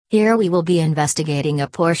Here we will be investigating a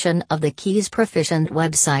portion of the keys proficient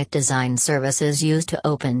website design services used to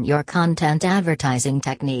open your content advertising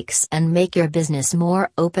techniques and make your business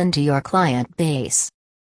more open to your client base.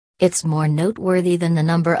 It's more noteworthy than the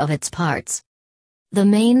number of its parts. The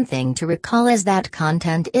main thing to recall is that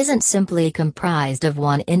content isn't simply comprised of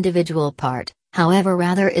one individual part, however,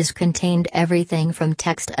 rather is contained everything from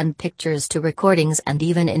text and pictures to recordings and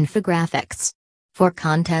even infographics. For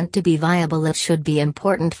content to be viable, it should be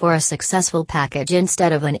important for a successful package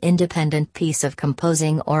instead of an independent piece of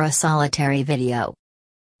composing or a solitary video.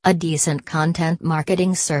 A decent content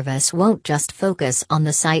marketing service won't just focus on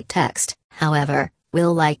the site text, however,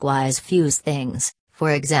 will likewise fuse things,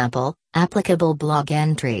 for example, applicable blog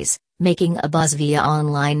entries, making a buzz via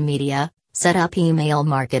online media, set up email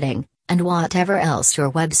marketing, and whatever else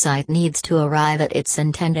your website needs to arrive at its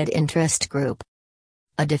intended interest group.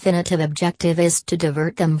 A definitive objective is to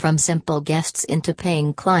divert them from simple guests into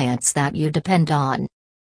paying clients that you depend on.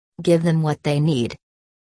 Give them what they need.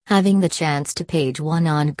 Having the chance to page one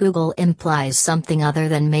on Google implies something other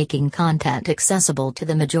than making content accessible to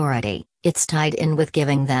the majority. It's tied in with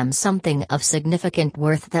giving them something of significant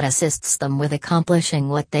worth that assists them with accomplishing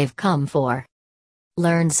what they've come for.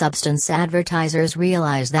 Learned substance advertisers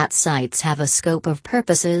realize that sites have a scope of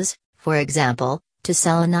purposes, for example, to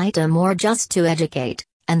sell an item or just to educate,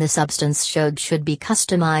 and the substance should be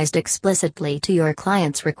customized explicitly to your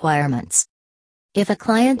client's requirements. If a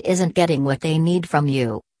client isn't getting what they need from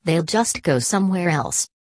you, they'll just go somewhere else.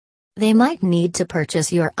 They might need to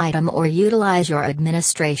purchase your item or utilize your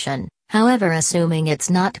administration, however, assuming it's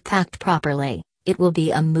not packed properly, it will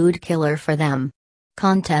be a mood killer for them.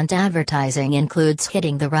 Content advertising includes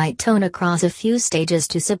hitting the right tone across a few stages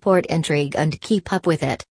to support intrigue and keep up with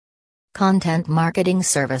it. Content marketing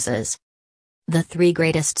services. The three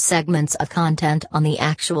greatest segments of content on the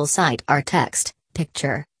actual site are text,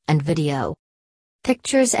 picture, and video.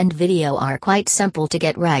 Pictures and video are quite simple to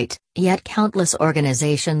get right, yet countless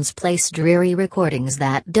organizations place dreary recordings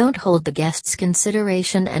that don't hold the guest's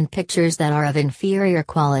consideration and pictures that are of inferior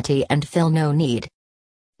quality and fill no need.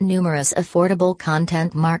 Numerous affordable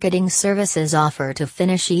content marketing services offer to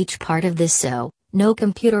finish each part of this so no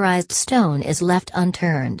computerized stone is left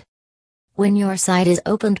unturned. When your site is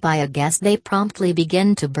opened by a guest, they promptly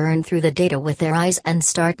begin to burn through the data with their eyes and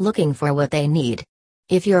start looking for what they need.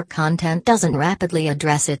 If your content doesn't rapidly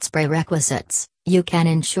address its prerequisites, you can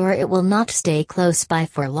ensure it will not stay close by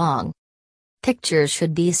for long. Pictures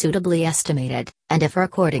should be suitably estimated, and if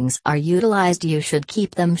recordings are utilized, you should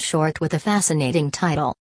keep them short with a fascinating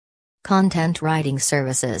title. Content writing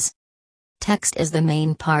services. Text is the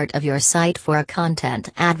main part of your site for a content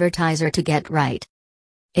advertiser to get right.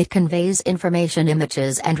 It conveys information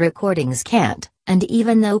images and recordings can't, and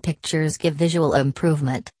even though pictures give visual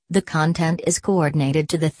improvement, the content is coordinated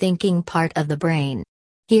to the thinking part of the brain.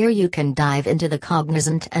 Here you can dive into the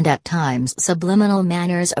cognizant and at times subliminal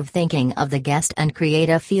manners of thinking of the guest and create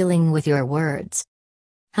a feeling with your words.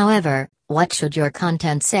 However, what should your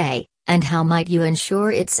content say, and how might you ensure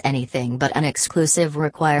it's anything but an exclusive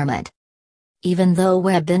requirement? Even though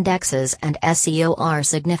web indexes and SEO are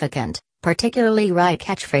significant, particularly right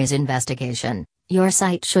catchphrase investigation, your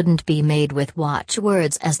site shouldn't be made with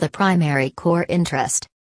watchwords as the primary core interest.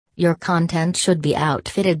 Your content should be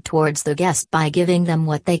outfitted towards the guest by giving them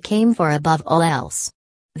what they came for above all else.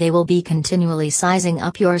 They will be continually sizing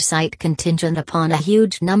up your site contingent upon a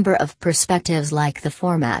huge number of perspectives like the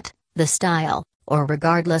format, the style, or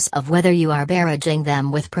regardless of whether you are barraging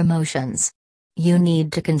them with promotions. You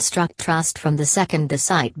need to construct trust from the second the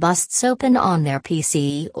site busts open on their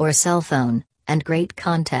PC or cell phone, and great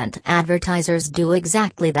content advertisers do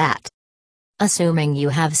exactly that. Assuming you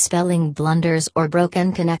have spelling blunders or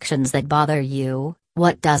broken connections that bother you,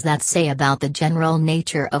 what does that say about the general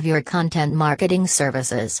nature of your content marketing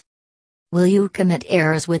services? Will you commit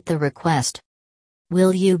errors with the request?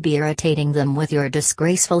 Will you be irritating them with your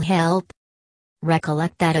disgraceful help?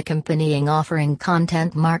 Recollect that accompanying offering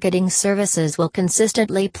content marketing services will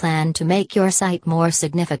consistently plan to make your site more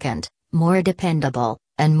significant, more dependable,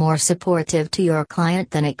 and more supportive to your client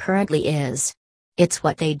than it currently is. It's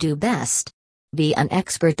what they do best. Be an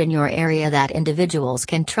expert in your area that individuals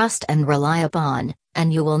can trust and rely upon,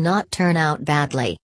 and you will not turn out badly.